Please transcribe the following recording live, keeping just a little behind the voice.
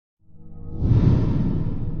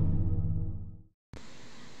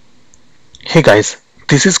Hey guys,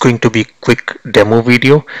 this is going to be a quick demo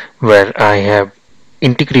video where I have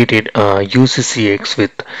integrated UCCX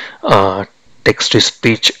with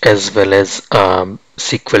text-to-speech as well as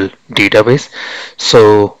SQL database.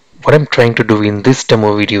 So what I'm trying to do in this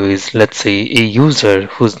demo video is, let's say a user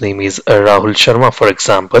whose name is Rahul Sharma, for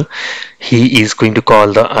example. He is going to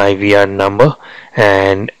call the IVR number,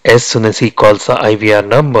 and as soon as he calls the IVR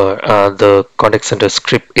number, the contact center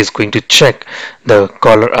script is going to check the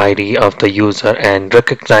caller ID of the user and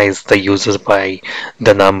recognize the user by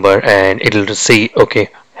the number, and it'll say, okay,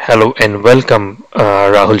 hello and welcome,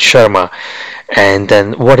 Rahul Sharma. And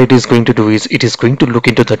then what it is going to do is it is going to look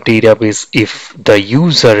into the database if the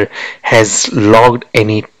user has logged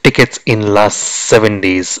any tickets in last 7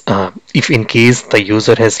 days. If in case the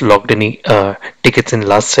user has logged any tickets in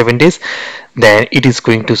last 7 days, then it is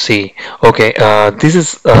going to say, okay, this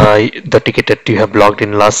is the ticket that you have logged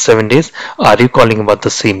in last 7 days. Are you calling about the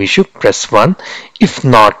same issue? Press 1. If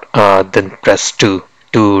not, then press 2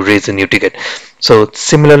 to raise a new ticket. So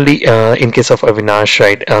similarly, in case of Avinash,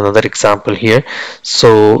 right, another example here.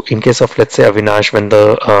 So in case of, let's say, Avinash, when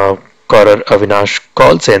the caller Avinash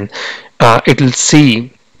calls in, it will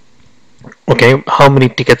see, okay, how many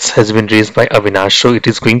tickets has been raised by Avinash. So it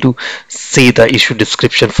is going to say the issue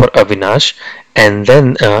description for Avinash, and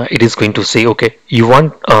then it is going to say, okay, you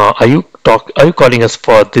want, are you calling us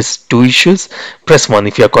for these two issues? Press 1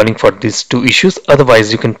 if you are calling for these two issues.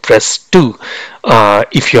 Otherwise, you can press 2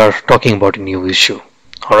 if you are talking about a new issue.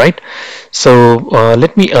 All right. So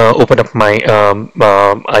let me open up my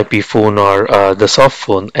IP phone or the soft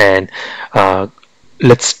phone, and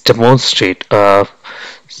let's demonstrate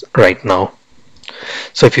right now.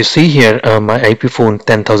 So if you see here, my IP phone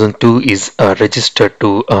 10002 is registered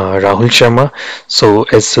to Rahul Sharma. So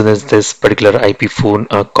as soon as this particular IP phone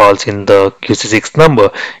calls in the UCCX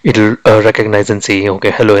number, it will recognize and say,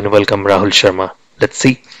 okay, hello and welcome, Rahul Sharma. Let's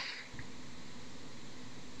see.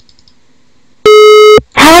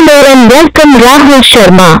 Hello and welcome, Rahul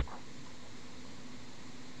Sharma.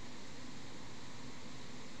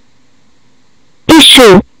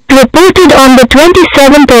 Issue reported on the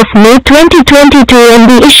 27th of May 2022,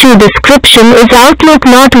 and the issue description is Outlook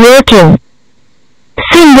not working.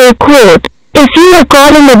 Single quote. If you are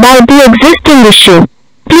calling about the existing issue,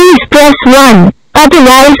 please press 1.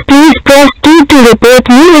 Otherwise, please press 2 to report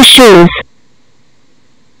new issues.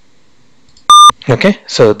 Okay,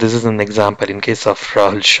 so this is an example in case of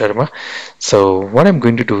Rahul Sharma. So what I'm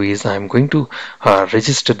going to do is I'm going to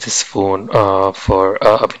register this phone for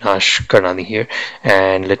Avinash Karnani here,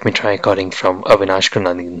 and let me try calling from Avinash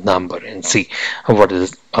Karnani number and see what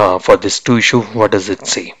is for this two issue, what does it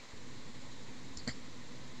say.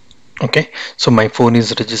 Okay, so my phone is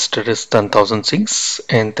registered as 10006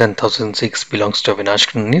 and 10006 belongs to Avinash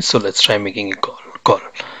Karnani. So let's try making a call.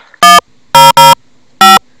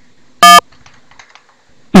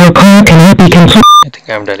 Your call cannot be continued. I think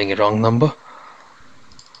I'm dialing a wrong number.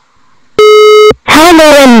 Hello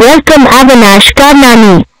and welcome, Avinash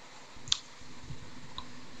Karnani.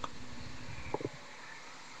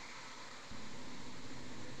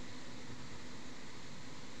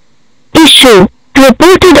 Issue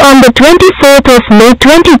reported on the 24th of May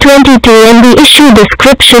 2022, and the issue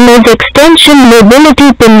description is extension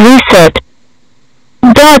mobility pin reset.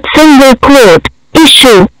 Single quote.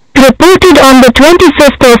 Issue reported on the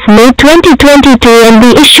 25th of May 2022, and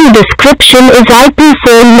the issue description is IP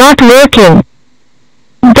phone not working.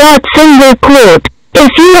 Single quote.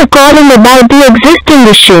 If you are calling about the existing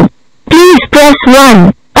issue, please press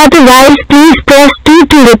 1. Otherwise, please press 2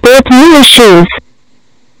 to report new issues.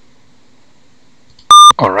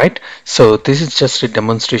 Alright, so this is just a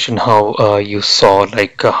demonstration how you saw,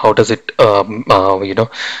 like how does it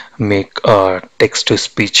make text to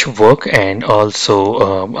speech work, and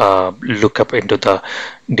also look up into the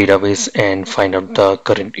database and find out the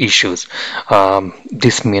current issues.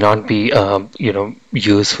 This may not be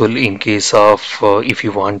useful in case of if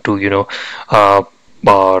you want to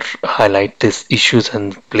or highlight these issues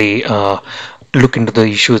and play look into the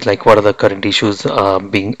issues, like what are the current issues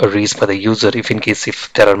being raised by the user.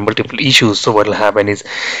 If there are multiple issues, so what will happen is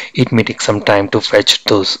it may take some time to fetch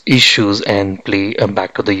those issues and play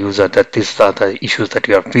back to the user that these are the issues that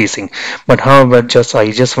you are facing. But however,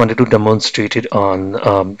 I just wanted to demonstrate it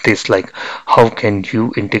on this, like how can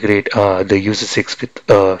you integrate the UCCX with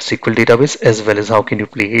SQL database, as well as how can you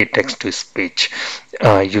play a text to speech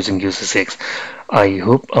using UCCX. I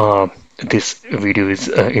hope this video is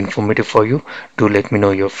informative for you. Do let me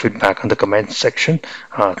know your feedback on the comment section.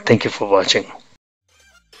 Thank you for watching.